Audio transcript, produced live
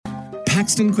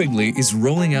Paxton Quigley is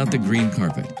rolling out the green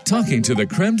carpet, talking to the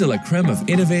creme de la creme of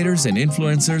innovators and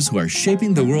influencers who are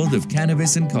shaping the world of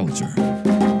cannabis and culture.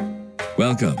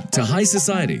 Welcome to High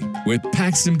Society with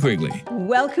Paxton Quigley.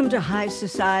 Welcome to High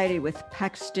Society with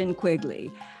Paxton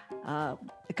Quigley. A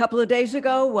couple of days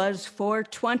ago was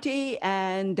 420,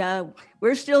 and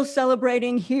we're still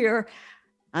celebrating here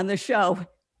on the show,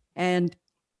 and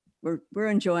we're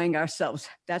enjoying ourselves,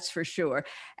 that's for sure.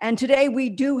 And today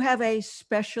we do have a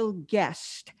special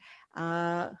guest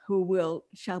who will,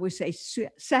 shall we say,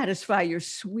 satisfy your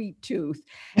sweet tooth,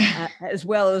 as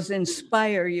well as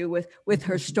inspire you with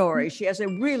her story. She has a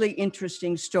really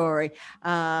interesting story.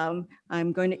 I'm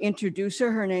going to introduce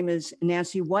her. Her name is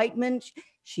Nancy Whiteman.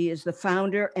 She is the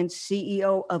founder and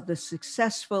CEO of the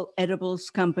successful edibles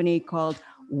company called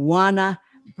Wana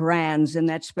Brands, and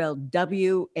that's spelled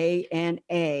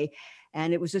W-A-N-A.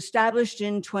 And it was established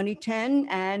in 2010,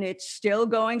 and it's still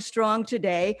going strong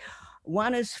today.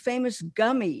 Wana's famous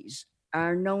gummies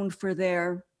are known for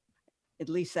their, at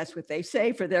least that's what they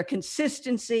say, for their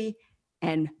consistency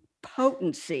and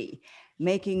potency,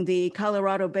 making the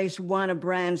Colorado-based Wana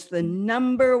Brands the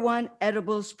 #1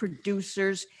 edibles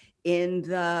producers in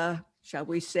the, shall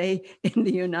we say, in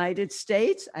the United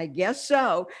States? I guess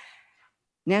so.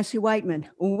 Nancy Whiteman,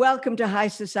 welcome to High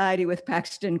Society with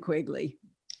Paxton Quigley.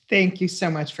 Thank you so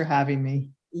much for having me.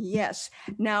 Yes.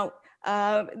 Now,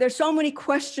 there's so many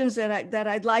questions that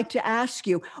I'd like to ask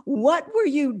you. What were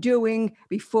you doing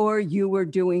before you were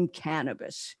doing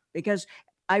cannabis? Because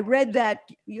I read that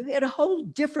you had a whole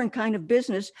different kind of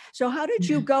business. So how did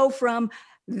you go from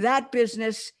that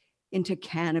business into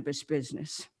cannabis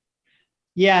business?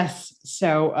 Yes.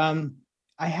 So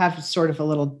I have sort of a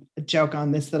little joke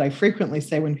on this that I frequently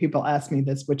say when people ask me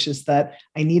this, which is that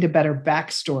I need a better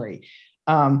backstory.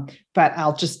 But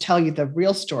I'll just tell you the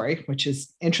real story, which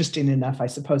is interesting enough, I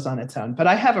suppose, on its own. But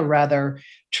I have a rather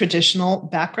traditional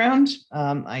background.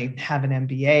 I have an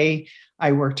MBA.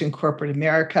 I worked in corporate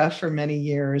America for many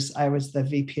years. I was the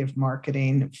VP of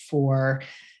marketing for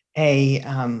a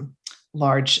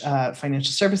large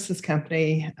financial services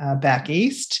company back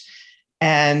east.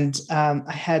 And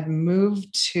I had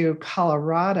moved to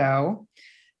Colorado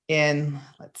in,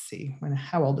 let's see,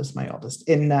 how old is my oldest?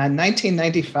 In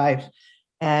 1995.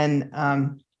 And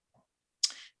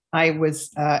I was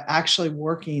actually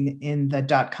working in the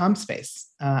 .com space.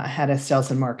 I had a sales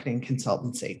and marketing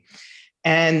consultancy.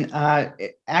 And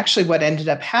actually what ended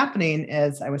up happening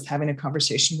is I was having a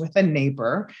conversation with a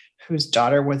neighbor whose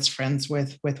daughter was friends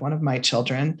with one of my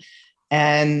children.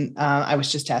 And I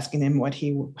was just asking him what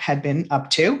he had been up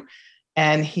to.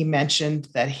 And he mentioned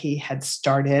that he had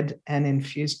started an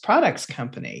infused products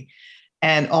company.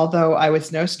 And although I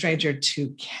was no stranger to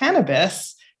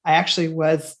cannabis, I actually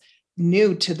was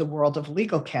new to the world of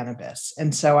legal cannabis.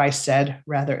 And so I said,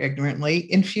 rather ignorantly,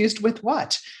 infused with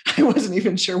what? I wasn't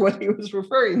even sure what he was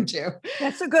referring to.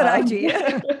 That's a good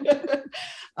idea.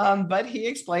 But he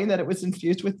explained that it was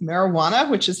infused with marijuana,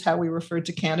 which is how we referred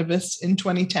to cannabis in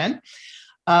 2010.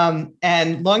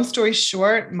 And long story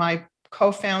short, my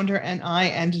co-founder and I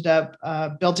ended up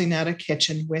building out a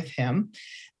kitchen with him.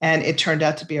 And it turned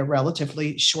out to be a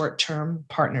relatively short-term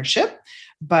partnership,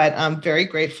 but I'm very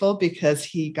grateful because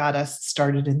he got us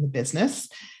started in the business.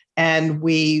 And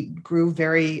we grew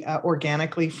very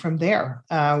organically from there.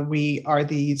 We are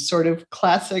the sort of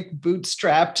classic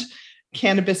bootstrapped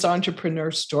cannabis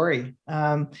entrepreneur story.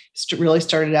 Really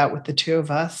started out with the two of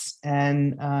us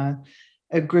and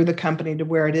grew the company to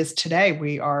where it is today.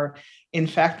 We are, in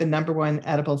fact, the #1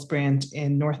 edibles brand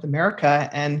in North America,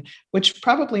 and which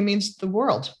probably means the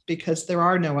world, because there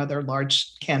are no other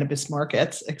large cannabis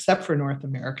markets except for North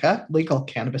America, legal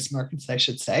cannabis markets, I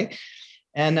should say.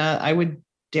 And I would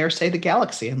dare say the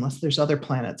galaxy, unless there's other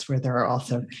planets where there are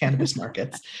also cannabis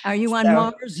markets. Are you on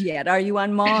Mars yet? Are you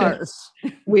on Mars?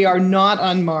 We are not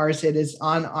on Mars. It is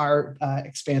on our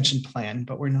expansion plan,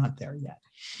 but we're not there yet.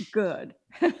 Good.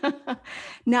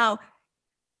 Now,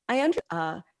 I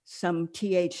understand some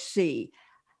THC.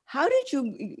 How did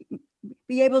you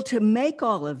be able to make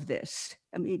all of this?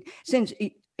 I mean, since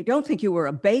I don't think you were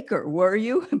a baker, were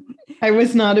you? I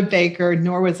was not a baker,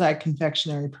 nor was I a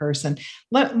confectionery person.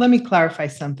 Let me clarify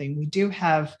something. We do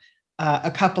have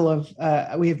a couple of,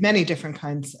 we have many different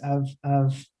kinds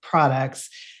of products.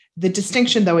 The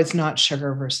distinction, though, is not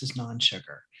sugar versus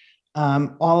non-sugar.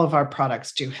 All of our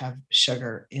products do have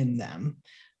sugar in them.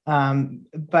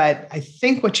 But I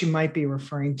think what you might be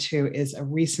referring to is a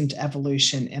recent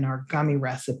evolution in our gummy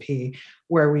recipe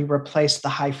where we replaced the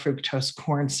high fructose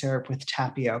corn syrup with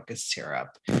tapioca syrup.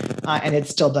 And it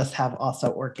still does have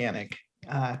also organic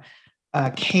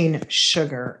cane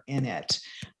sugar in it.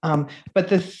 But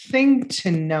the thing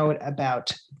to note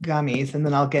about gummies, and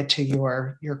then I'll get to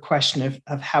your question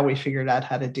of how we figured out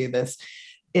how to do this,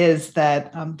 is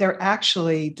that they're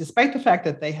actually, despite the fact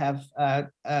that they have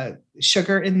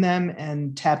sugar in them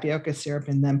and tapioca syrup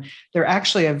in them, they're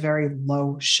actually a very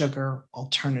low sugar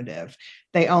alternative.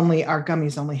 Our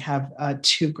gummies only have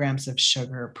 2 grams of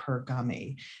sugar per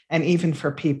gummy. And even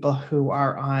for people who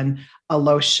are on a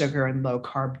low sugar and low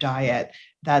carb diet,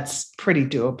 that's pretty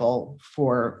doable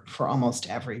for almost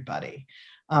everybody.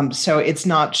 So it's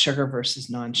not sugar versus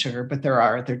non-sugar, but there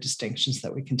are other distinctions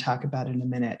that we can talk about in a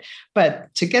minute.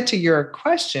 But to get to your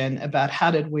question about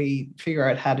how did we figure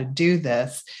out how to do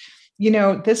this,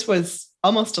 this was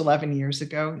almost 11 years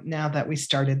ago now that we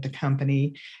started the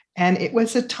company. And it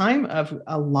was a time of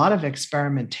a lot of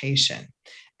experimentation.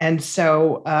 And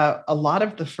so a lot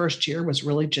of the first year was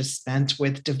really just spent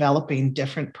with developing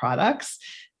different products.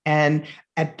 And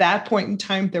at that point in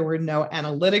time, there were no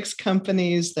analytics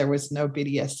companies, there was no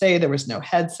BDSA, there was no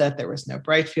Headset, there was no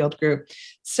Brightfield Group.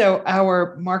 So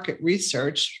our market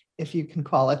research, if you can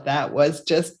call it that, was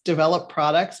just develop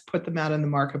products, put them out in the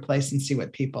marketplace and see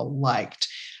what people liked.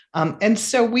 And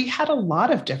so we had a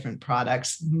lot of different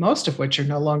products, most of which are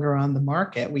no longer on the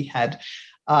market. We had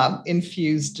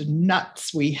infused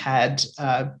nuts, we had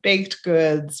baked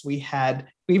goods, we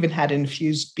even had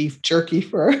infused beef jerky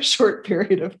for a short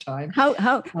period of time.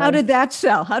 How did that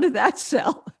sell? How did that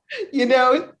sell?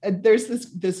 There's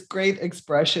this great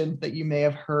expression that you may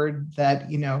have heard that,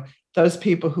 those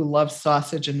people who love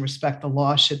sausage and respect the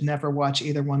law should never watch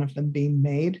either one of them being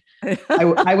made.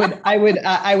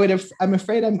 I'm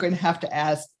afraid I'm going to have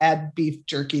to add beef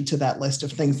jerky to that list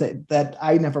of things that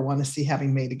I never want to see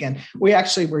having made again. We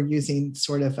actually were using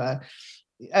sort of a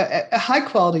high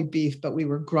quality beef, but we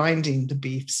were grinding the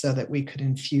beef so that we could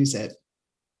infuse it.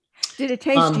 Did it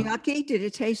taste yucky? Did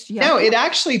it taste yucky? No, it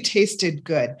actually tasted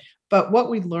good. But what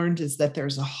we learned is that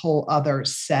there's a whole other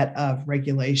set of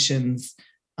regulations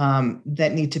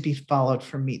that need to be followed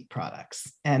for meat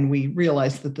products. And we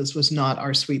realized that this was not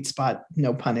our sweet spot,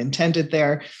 no pun intended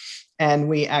there. And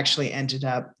we actually ended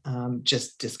up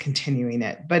just discontinuing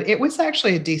it. But it was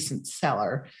actually a decent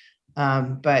seller.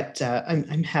 But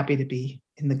I'm happy to be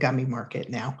in the gummy market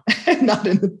now, not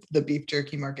in the beef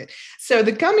jerky market. So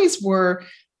the gummies were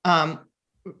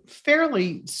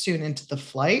fairly soon into the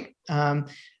flight.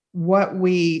 What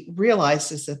we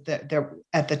realized is that there,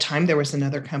 at the time, there was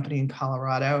another company in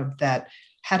Colorado that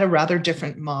had a rather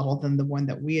different model than the one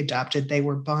that we adopted. They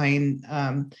were buying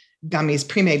gummies,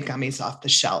 pre-made gummies off the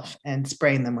shelf and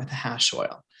spraying them with a hash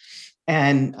oil.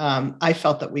 And I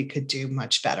felt that we could do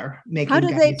much better. How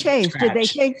did they taste?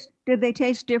 Did they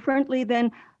taste differently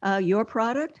than your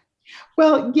product?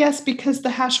 Well, yes, because the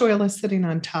hash oil is sitting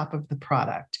on top of the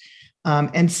product.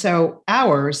 And so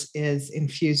ours is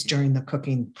infused during the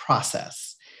cooking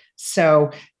process. So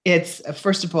it's,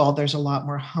 first of all, there's a lot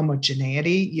more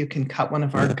homogeneity. You can cut one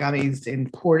of our gummies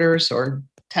in quarters or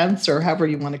tenths or however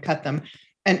you want to cut them.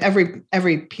 And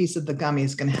every piece of the gummy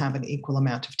is going to have an equal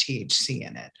amount of THC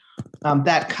in it.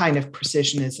 That kind of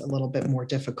precision is a little bit more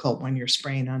difficult when you're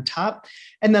spraying on top.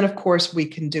 And then, of course, we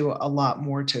can do a lot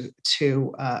more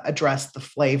to address the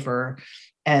flavor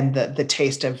and the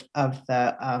taste of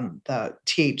the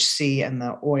THC and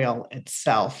the oil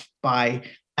itself by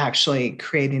actually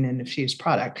creating an infused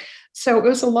product. So it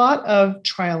was a lot of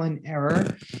trial and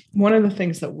error. One of the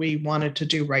things that we wanted to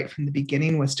do right from the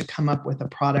beginning was to come up with a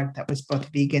product that was both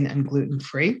vegan and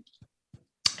gluten-free.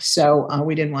 So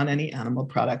we didn't want any animal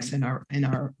products in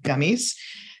our gummies.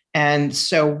 And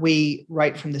so we,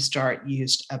 right from the start,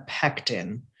 used a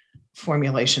pectin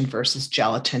formulation versus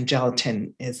gelatin.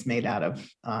 Gelatin is made out of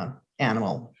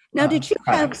animal. Now, did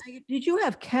you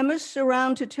have chemists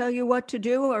around to tell you what to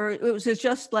do, or was it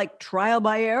just like trial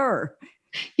by error?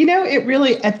 It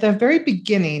really, at the very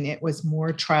beginning, it was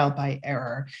more trial by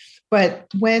error. But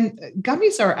when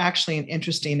gummies are actually an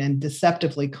interesting and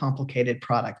deceptively complicated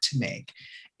product to make,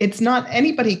 it's not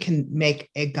anybody can make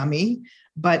a gummy,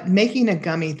 but making a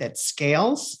gummy that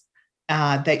scales,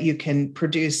 that you can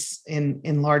produce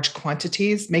in large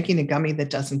quantities, making a gummy that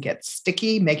doesn't get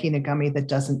sticky, making a gummy that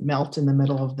doesn't melt in the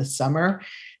middle of the summer.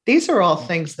 These are all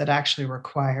things that actually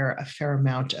require a fair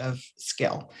amount of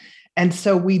skill. And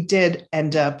so we did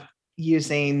end up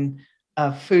using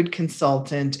a food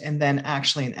consultant and then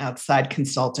actually an outside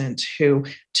consultant who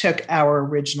took our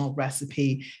original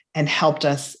recipe and helped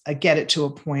us get it to a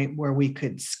point where we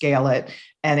could scale it.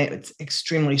 And it's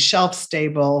extremely shelf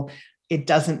stable. It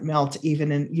doesn't melt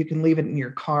even in, you can leave it in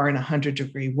your car in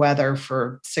 100-degree weather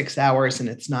for 6 hours and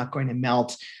it's not going to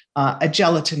melt. A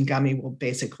gelatin gummy will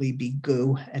basically be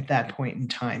goo at that point in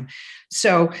time.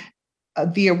 So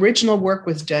the original work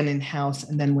was done in-house.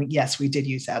 And then we did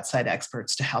use outside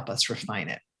experts to help us refine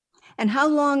it. And how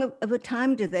long of a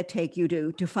time did that take you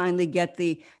to finally get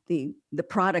the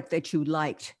product that you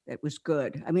liked that was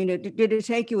good? I mean, did it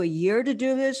take you a year to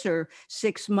do this or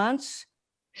 6 months?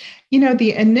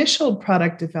 The initial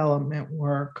product development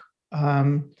work,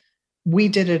 we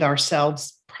did it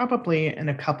ourselves probably in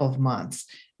a couple of months.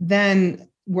 Then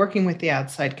working with the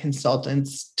outside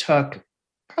consultants took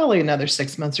probably another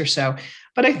 6 months or so.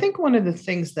 But I think one of the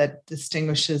things that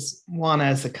distinguishes Wana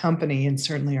as a company, and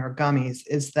certainly our gummies,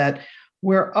 is that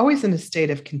we're always in a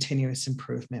state of continuous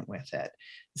improvement with it.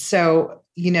 So,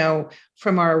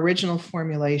 from our original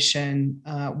formulation,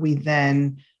 we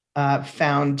then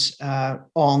found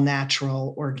all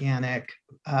natural, organic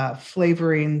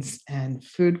flavorings and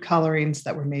food colorings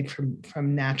that were made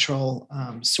from natural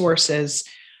sources.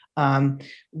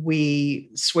 We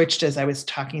switched, as I was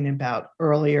talking about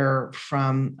earlier,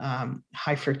 from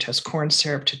high fructose corn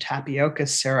syrup to tapioca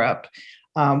syrup.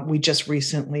 We just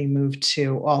recently moved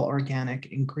to all organic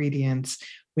ingredients.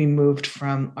 We moved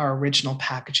from our original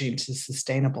packaging to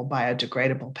sustainable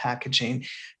biodegradable packaging.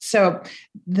 So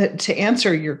to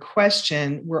answer your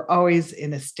question, we're always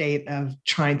in a state of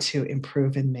trying to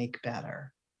improve and make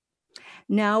better.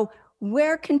 Now,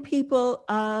 where can people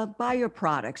buy your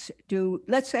products?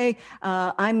 Let's say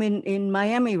I'm in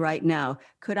Miami right now.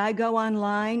 Could I go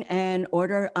online and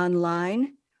order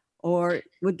online? Or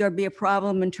would there be a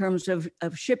problem in terms of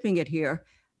shipping it here?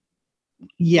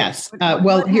 Yes.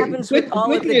 What happens with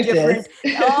all of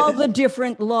the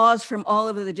different laws from all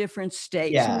of the different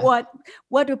states? Yeah.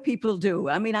 What do people do?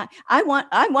 I mean, I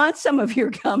want some of your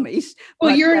gummies.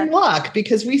 Well, you're in luck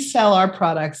because we sell our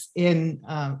products in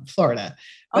Florida,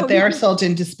 but they are sold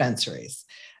in dispensaries.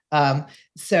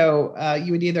 So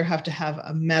you would either have to have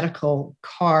a medical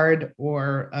card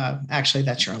or actually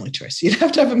that's your only choice. You'd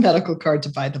have to have a medical card to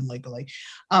buy them legally.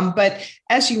 But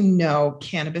as you know,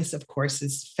 cannabis, of course,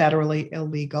 is federally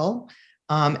illegal.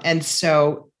 And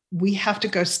so we have to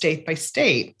go state by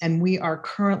state. And we are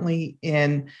currently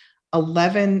in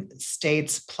 11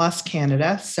 states plus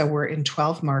Canada. So we're in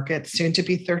 12 markets, soon to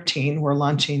be 13. We're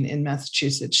launching in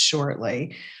Massachusetts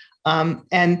shortly.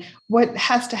 And what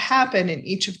has to happen in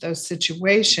each of those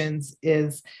situations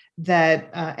is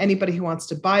that anybody who wants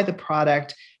to buy the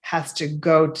product has to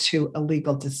go to a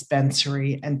legal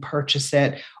dispensary and purchase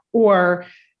it. Or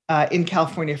in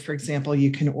California, for example, you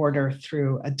can order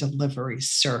through a delivery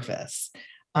service.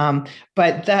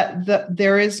 But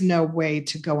there is no way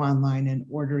to go online and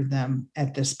order them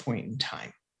at this point in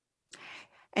time.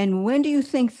 And when do you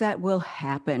think that will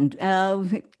happen?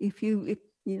 If you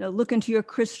look into your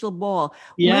crystal ball.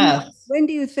 Yes. When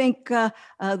do you think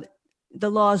the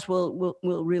laws will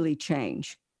really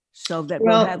change so that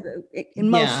we'll have in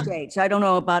most states? I don't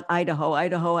know about Idaho. I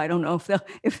don't know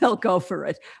if they'll go for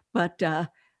it. But how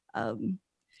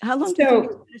long do you think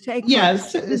it's going to take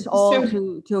for this all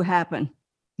to happen?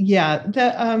 Yeah,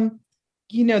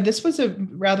 this was a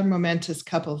rather momentous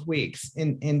couple of weeks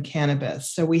in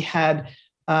cannabis. So we had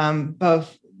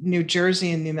both New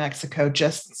Jersey and New Mexico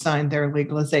just signed their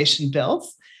legalization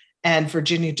bills, and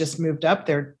Virginia just moved up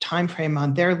their timeframe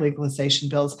on their legalization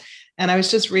bills. And I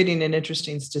was just reading an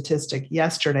interesting statistic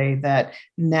yesterday that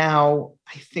now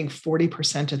I think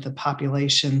 40% of the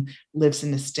population lives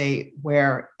in a state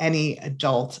where any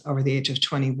adult over the age of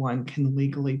 21 can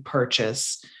legally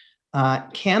purchase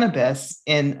cannabis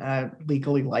in a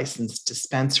legally licensed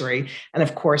dispensary. And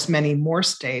of course, many more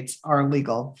states are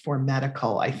legal for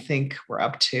medical. I think we're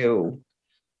up to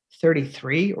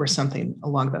 33 or something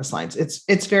along those lines.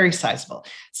 It's very sizable.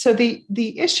 So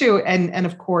the issue, and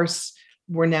of course,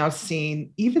 we're now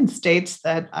seeing even states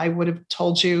that I would have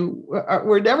told you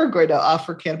we're never going to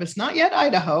offer cannabis, not yet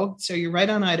Idaho. So you're right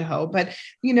on Idaho, but,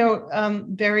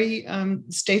 very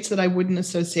states that I wouldn't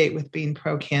associate with being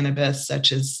pro-cannabis,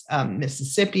 such as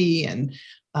Mississippi and,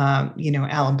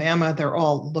 Alabama, they're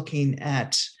all looking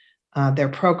at their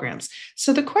programs.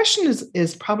 So the question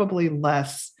is probably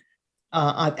less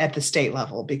at the state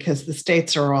level, because the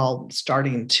states are all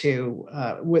starting to,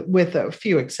 with a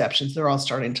few exceptions, they're all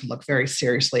starting to look very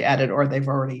seriously at it, or they've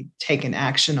already taken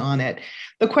action on it.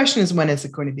 The question is, when is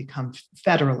it going to become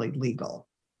federally legal?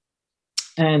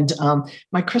 And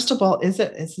my crystal ball is a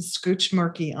scooch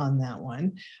murky on that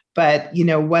one. But,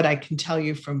 what I can tell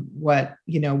you from what,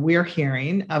 we're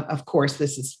hearing, of course,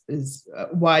 this is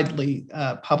widely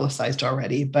publicized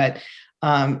already, but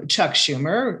Chuck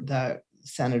Schumer, the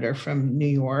senator from New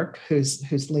York,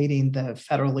 who's leading the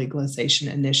federal legalization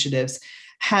initiatives,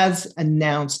 has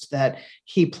announced that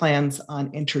he plans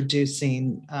on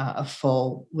introducing a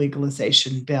full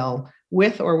legalization bill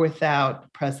with or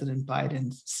without President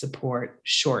Biden's support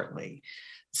shortly.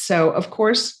 So, of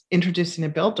course, introducing a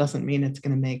bill doesn't mean it's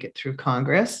going to make it through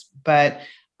Congress, but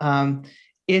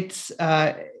it's,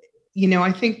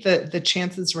 I think that the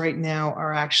chances right now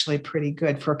are actually pretty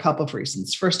good for a couple of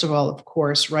reasons. First of all, of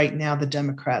course, right now the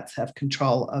Democrats have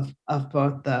control of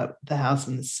both the House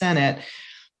and the Senate.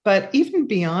 But even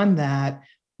beyond that,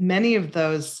 many of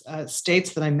those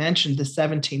states that I mentioned, the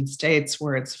 17 states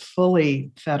where it's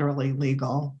fully federally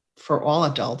legal for all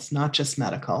adults, not just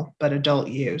medical, but adult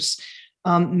use,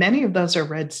 many of those are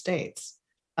red states.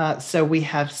 So we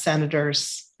have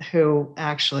senators who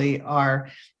actually are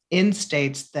in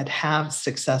states that have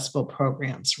successful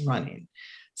programs running.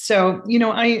 So,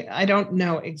 I don't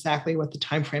know exactly what the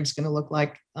timeframe is going to look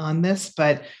like on this,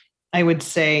 but I would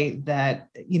say that,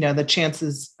 the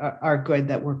chances are good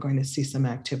that we're going to see some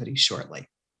activity shortly.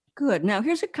 Good. Now,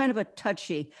 here's a kind of a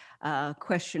touchy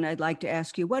question I'd like to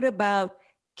ask you. What about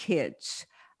kids?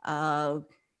 I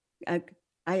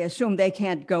assume they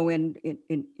can't go in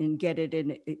and get it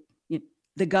in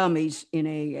the gummies in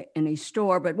a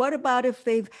store, but what about if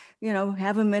they've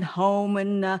have them at home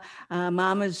and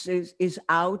mom is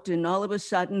out and all of a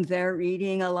sudden they're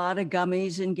eating a lot of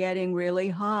gummies and getting really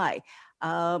high?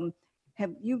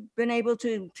 Have you been able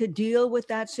to deal with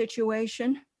that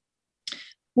situation?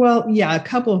 Well, yeah, a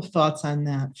couple of thoughts on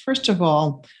that. First of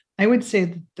all, I would say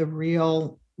that the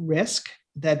real risk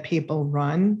that people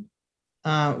run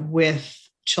with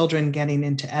children getting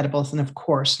into edibles, and of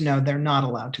course, no, they're not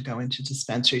allowed to go into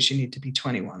dispensaries. You need to be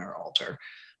 21 or older,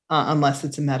 unless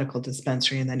it's a medical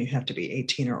dispensary, and then you have to be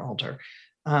 18 or older.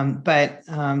 But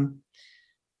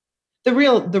the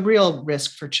real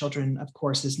risk for children, of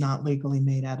course, is not legally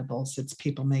made edibles. It's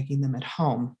people making them at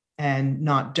home and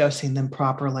not dosing them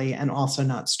properly, and also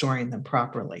not storing them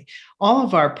properly. All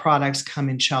of our products come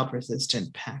in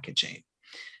child-resistant packaging.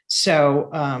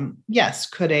 So, yes,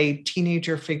 could a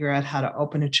teenager figure out how to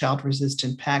open a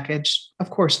child-resistant package? Of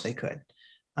course they could.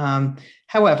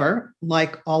 However,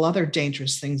 like all other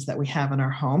dangerous things that we have in our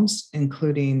homes,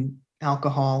 including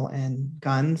alcohol and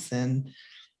guns, and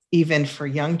even for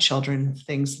young children,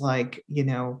 things like,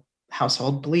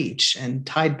 household bleach and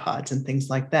Tide Pods and things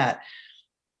like that.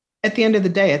 At the end of the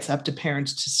day, it's up to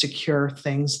parents to secure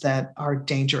things that are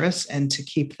dangerous and to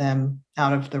keep them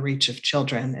out of the reach of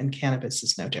children. And cannabis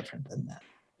is no different than that.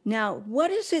 Now,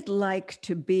 what is it like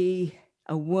to be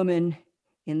a woman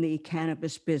in the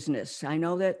cannabis business? I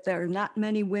know that there are not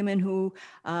many women who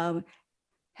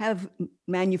have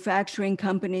manufacturing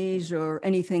companies or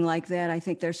anything like that. I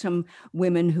think there's some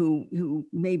women who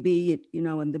may be,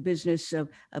 in the business of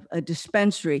a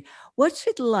dispensary. What's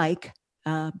it like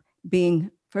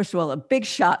being, first of all, a big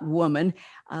shot woman,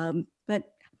 but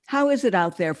how is it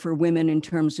out there for women in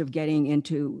terms of getting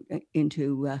into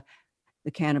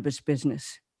the cannabis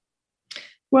business?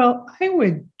 Well, I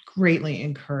would greatly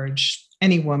encourage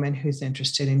any woman who's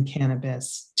interested in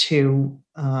cannabis to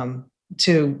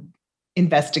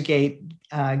investigate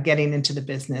getting into the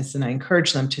business, and I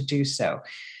encourage them to do so.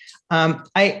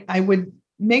 I would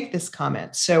make this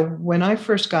comment. So when I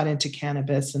first got into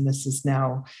cannabis, and this is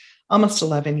now almost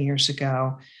 11 years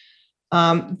ago,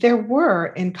 there were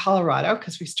in Colorado,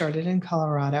 because we started in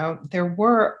Colorado, there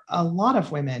were a lot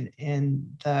of women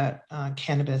in the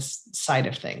cannabis side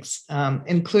of things,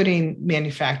 including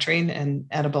manufacturing and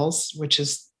edibles, which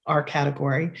is our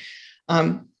category.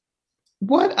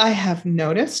 What I have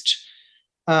noticed,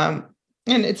 and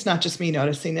it's not just me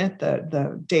noticing it,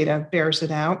 the data bears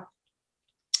it out,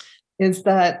 is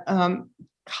that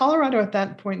Colorado at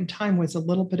that point in time was a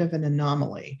little bit of an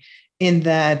anomaly in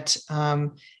that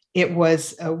it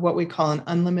was what we call an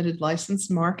unlimited license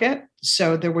market.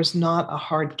 So there was not a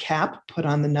hard cap put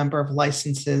on the number of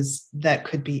licenses that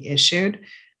could be issued.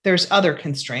 There's other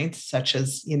constraints, such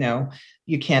as,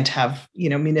 you can't have,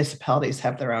 municipalities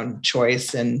have their own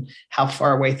choice and how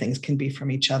far away things can be from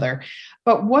each other.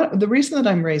 But the reason that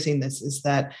I'm raising this is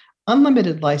that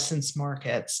unlimited license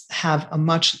markets have a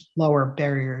much lower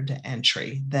barrier to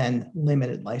entry than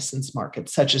limited license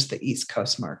markets, such as the East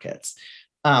Coast markets,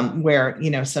 where,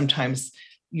 sometimes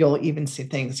you'll even see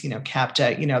things, capped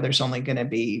at, there's only going to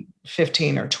be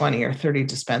 15 or 20 or 30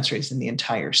 dispensaries in the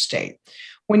entire state.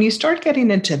 When you start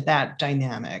getting into that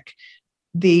dynamic,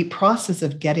 the process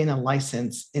of getting a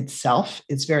license itself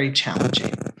is very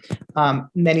challenging.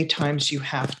 Many times you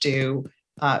have to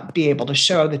be able to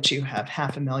show that you have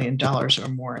 $500,000 or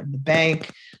more in the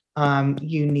bank.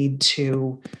 You need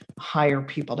to hire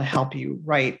people to help you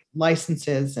write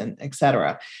licenses and et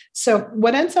cetera. So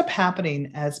what ends up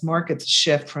happening as markets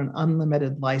shift from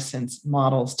unlimited license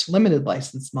models to limited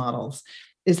license models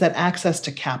is that access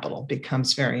to capital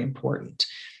becomes very important.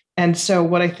 And so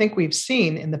what I think we've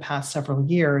seen in the past several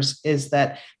years is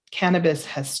that cannabis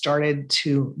has started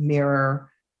to mirror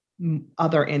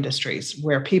other industries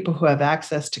where people who have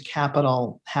access to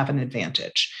capital have an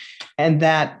advantage. And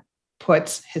that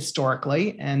puts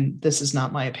historically, and this is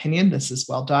not my opinion, this is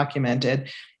well documented,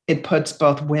 it puts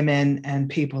both women and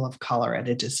people of color at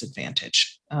a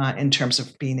disadvantage in terms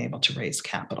of being able to raise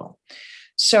capital.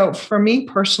 So for me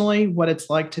personally, what it's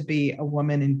like to be a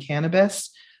woman in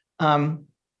cannabis, I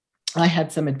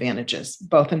had some advantages,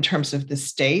 both in terms of the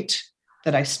state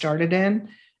that I started in,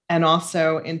 and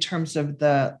also in terms of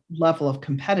the level of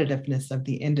competitiveness of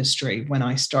the industry when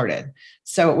I started.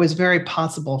 So it was very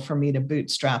possible for me to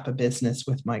bootstrap a business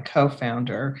with my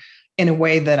co-founder in a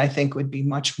way that I think would be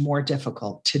much more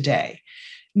difficult today.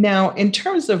 Now, in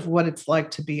terms of what it's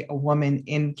like to be a woman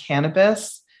in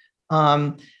cannabis,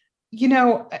 I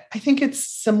think it's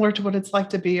similar to what it's like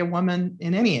to be a woman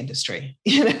in any industry.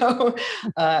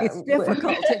 It's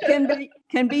difficult. It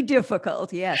can be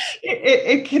difficult. Yes,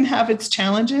 it can have its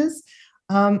challenges.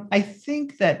 I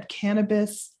think that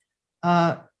cannabis,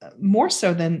 more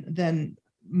so than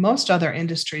most other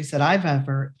industries that I've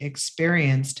ever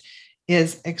experienced,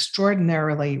 is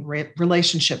extraordinarily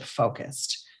relationship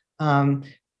focused.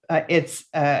 It's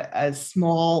a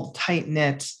small,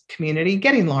 tight-knit community,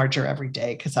 getting larger every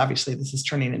day, because obviously this is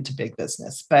turning into big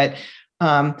business. But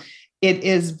it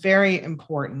is very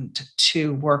important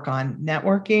to work on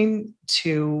networking,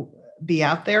 to be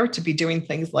out there, to be doing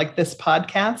things like this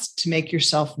podcast, to make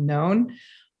yourself known,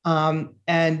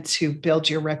 and to build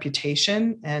your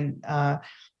reputation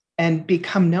and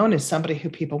become known as somebody who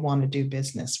people want to do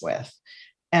business with.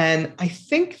 And I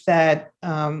think that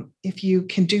if you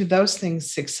can do those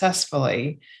things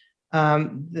successfully,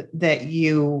 that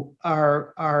you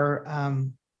are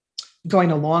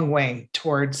going a long way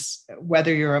towards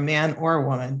whether you're a man or a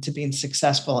woman to being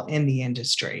successful in the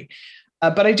industry.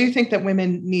 But I do think that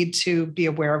women need to be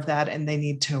aware of that, and they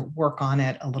need to work on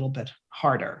it a little bit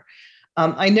harder.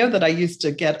 I know that I used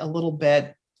to get a little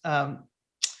bit, I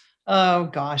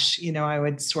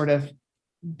would sort of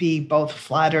be both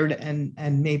flattered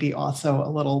and maybe also a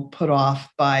little put off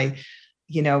by,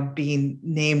 being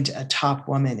named a top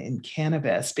woman in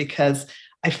cannabis, because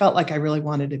I felt like I really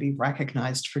wanted to be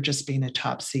recognized for just being a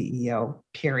top CEO,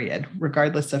 period,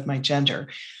 regardless of my gender.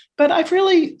 But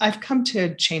I've come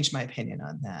to change my opinion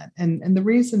on that. And the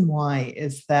reason why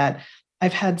is that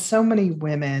I've had so many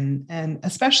women, and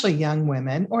especially young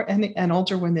women and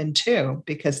older women too,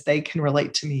 because they can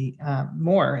relate to me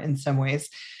more in some ways,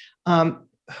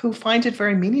 who find it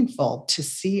very meaningful to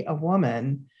see a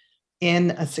woman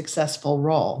in a successful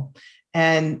role.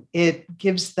 And it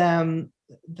gives them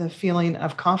the feeling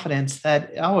of confidence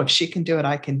that, if she can do it,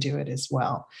 I can do it as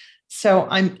well. So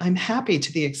I'm happy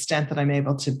to the extent that I'm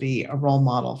able to be a role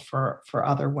model for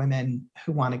other women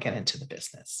who want to get into the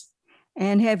business.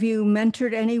 And have you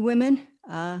mentored any women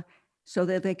so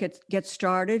that they could get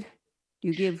started? Do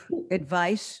you give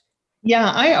advice?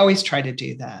 Yeah, I always try to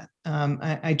do that.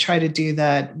 I try to do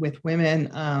that with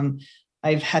women.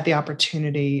 I've had the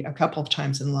opportunity a couple of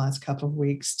times in the last couple of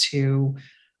weeks to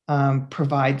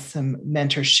provide some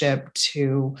mentorship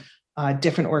to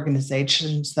different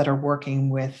organizations that are working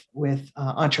with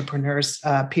entrepreneurs,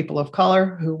 people of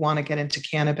color who want to get into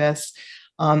cannabis.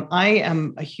 I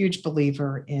am a huge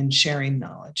believer in sharing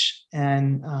knowledge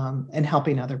and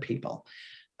helping other people.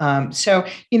 So,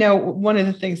 one of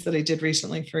the things that I did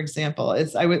recently, for example,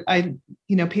 is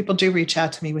people do reach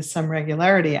out to me with some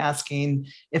regularity asking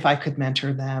if I could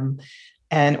mentor them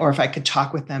or if I could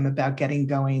talk with them about getting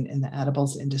going in the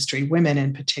edibles industry, women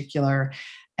in particular.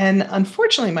 And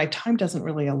unfortunately, my time doesn't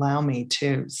really allow me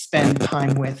to spend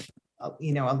time with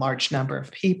a large number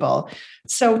of people.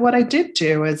 So what I did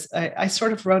do is I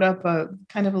sort of wrote up a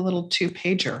kind of a little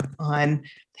 2-pager on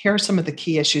here are some of the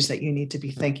key issues that you need to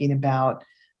be thinking about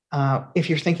if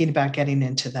you're thinking about getting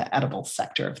into the edible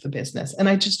sector of the business. And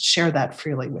I just share that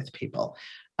freely with people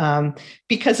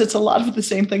because it's a lot of the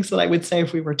same things that I would say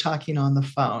if we were talking on the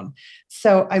phone.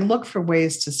 So I look for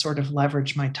ways to sort of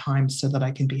leverage my time so that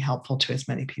I can be helpful to as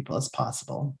many people as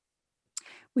possible.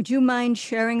 Would you mind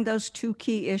sharing those 2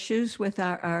 key issues with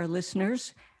our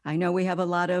listeners? I know we have a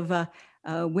lot of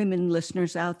women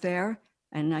listeners out there,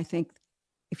 and I think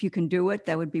if you can do it,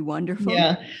 that would be wonderful.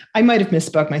 Yeah, I might have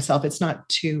misspoke myself. It's not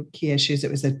two key issues.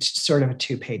 It was sort of a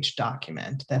 2-page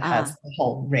document that has a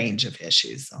whole range of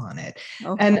issues on it.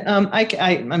 Okay. And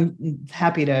I'm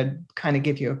happy to kind of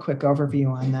give you a quick overview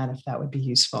on that if that would be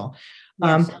useful.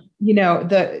 Yes.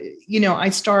 I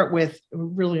start with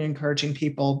really encouraging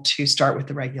people to start with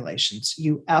the regulations.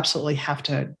 You absolutely have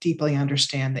to deeply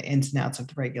understand the ins and outs of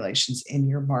the regulations in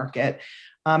your market.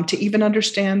 To even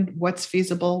understand what's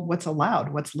feasible, what's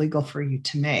allowed, what's legal for you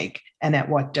to make, and at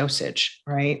what dosage,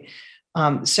 right?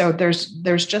 So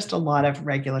there's just a lot of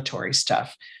regulatory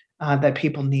stuff that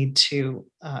people need to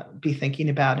be thinking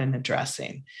about and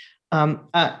addressing.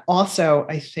 Also,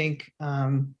 I think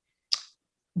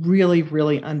really,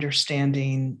 really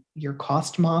understanding your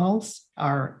cost models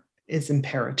is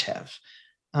imperative.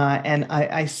 And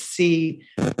I see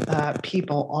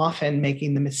people often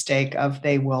making the mistake of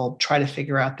they will try to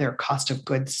figure out their cost of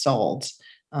goods sold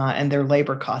and their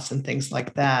labor costs and things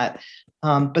like that.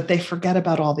 But they forget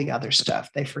about all the other stuff.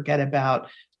 They forget about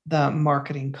the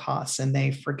marketing costs, and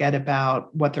they forget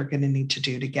about what they're going to need to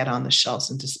do to get on the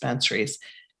shelves in dispensaries.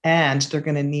 And they're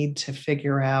going to need to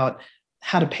figure out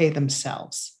how to pay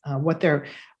themselves,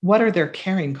 what are their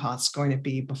carrying costs going to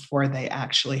be before they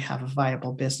actually have a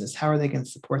viable business? How are they going to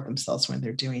support themselves when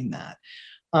they're doing that?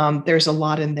 There's a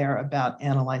lot in there about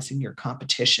analyzing your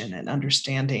competition and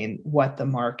understanding what the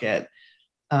market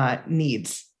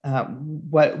needs.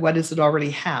 What does it already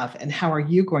have, and how are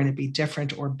you going to be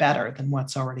different or better than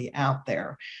what's already out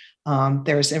there?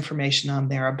 There's information on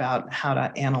there about how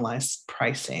to analyze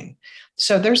pricing.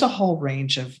 So there's a whole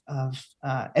range of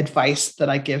advice that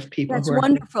I give people. That's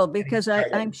wonderful, because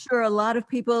I'm sure a lot of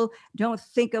people don't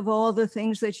think of all the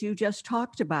things that you just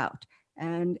talked about.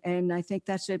 And I think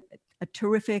that's a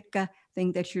terrific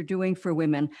thing that you're doing for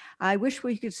women. I wish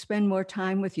we could spend more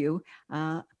time with you.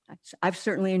 I've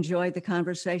certainly enjoyed the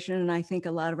conversation, and I think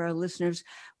a lot of our listeners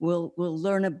will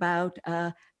learn about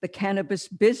the cannabis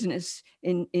business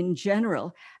in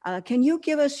general. Can you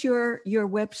give us your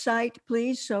website,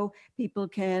 please, so people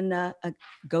can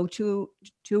go to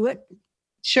it?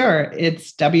 Sure.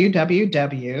 It's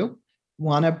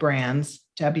www.wanabrands,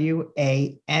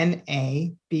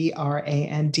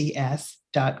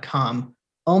 WANABRANDS.com.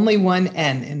 Only one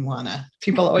N in Wana.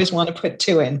 People always want to put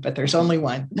 2 in, but there's only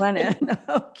one. One N.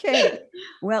 Okay.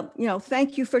 Well,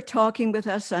 thank you for talking with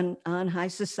us on High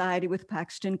Society with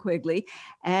Paxton Quigley.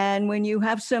 And when you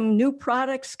have some new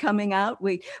products coming out,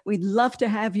 we'd love to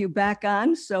have you back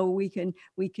on so we can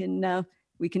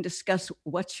discuss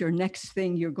what's your next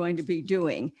thing you're going to be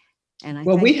doing. And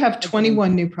we have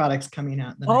 21 new products coming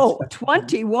out.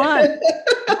 21.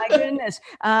 My goodness.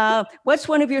 What's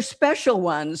one of your special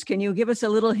ones? Can you give us a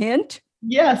little hint?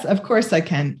 Yes, of course I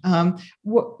can.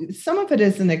 Some of it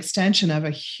is an extension of a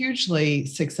hugely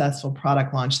successful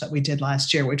product launch that we did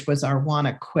last year, which was our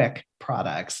Wana Quick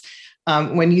products.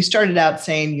 When you started out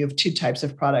saying you have 2 types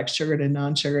of products, sugared and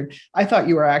non-sugared, I thought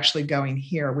you were actually going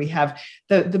here. We have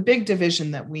the big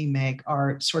division that we make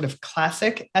are sort of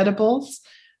classic edibles,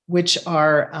 which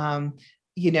are,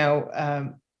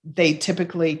 they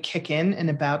typically kick in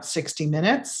about 60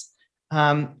 minutes.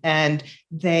 And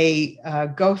they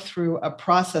go through a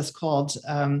process called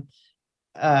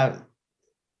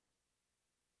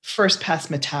first pass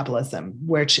metabolism,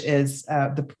 which is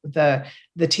the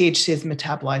THC is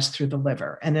metabolized through the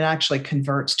liver, and it actually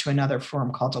converts to another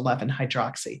form called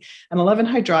 11-hydroxy. And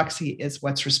 11-hydroxy is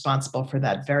what's responsible for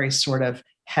that very sort of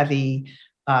heavy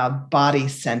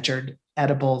body-centered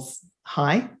edibles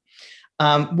high.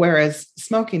 Whereas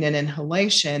smoking and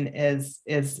inhalation is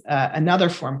another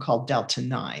form called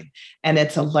Delta-9, and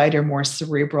it's a lighter, more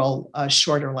cerebral,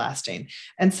 shorter lasting.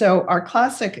 And so our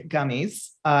classic gummies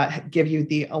give you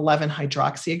the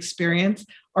 11-hydroxy experience.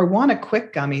 Our Wana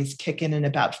Quick gummies kick in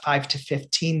about 5 to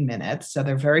 15 minutes, so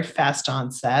they're very fast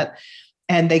onset,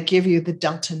 and they give you the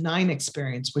Delta-9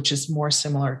 experience, which is more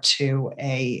similar to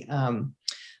a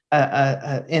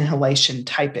inhalation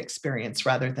type experience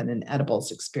rather than an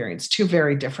edibles experience. 2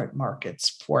 very different markets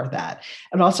for that.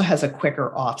 It also has a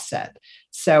quicker offset.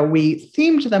 So we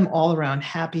themed them all around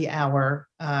happy hour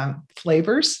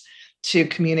flavors to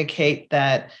communicate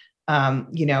that,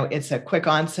 it's a quick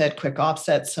onset, quick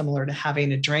offset, similar to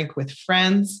having a drink with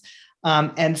friends.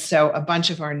 And so a bunch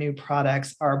of our new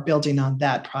products are building on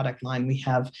that product line. We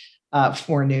have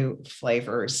 4 new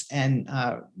flavors and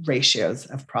ratios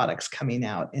of products coming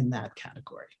out in that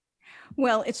category.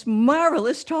 Well, it's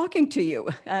marvelous talking to you.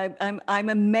 I'm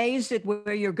amazed at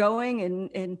where you're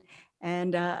going,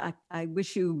 and I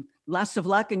wish you lots of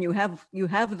luck. And you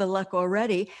have the luck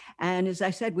already. And as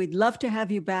I said, we'd love to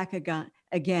have you back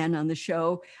again on the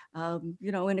show,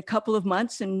 in a couple of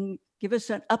months, and give us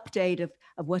an update of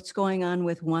what's going on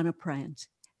with Wana Brands.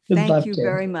 Would Thank love you to.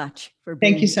 very much for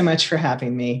being Thank you so here. much for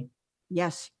having me.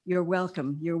 Yes, you're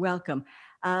welcome. You're welcome.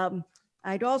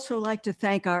 I'd also like to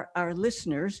thank our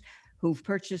listeners who've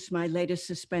purchased my latest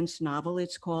suspense novel.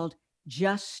 It's called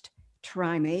Just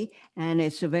Try Me, and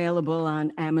it's available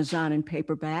on Amazon in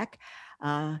paperback,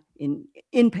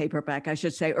 in paperback, I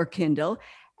should say, or Kindle.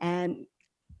 And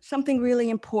something really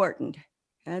important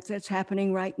that's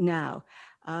happening right now.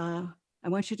 I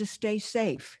want you to stay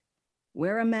safe,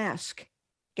 wear a mask,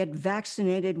 get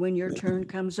vaccinated when your turn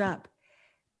comes up,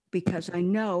 because I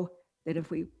know that if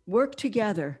we work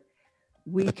together,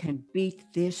 we can beat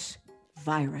this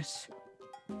virus.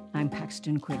 I'm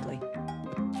Paxton Quigley.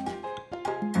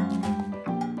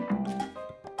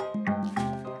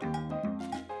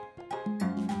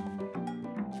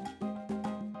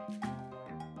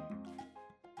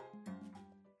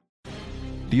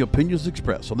 The opinions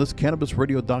expressed on this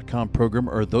cannabisradio.com program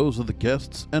are those of the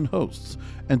guests and hosts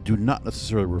and do not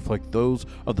necessarily reflect those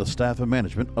of the staff and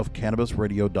management of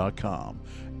cannabisradio.com.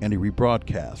 Any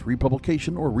rebroadcast,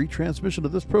 republication, or retransmission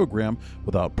of this program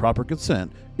without proper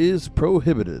consent is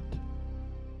prohibited.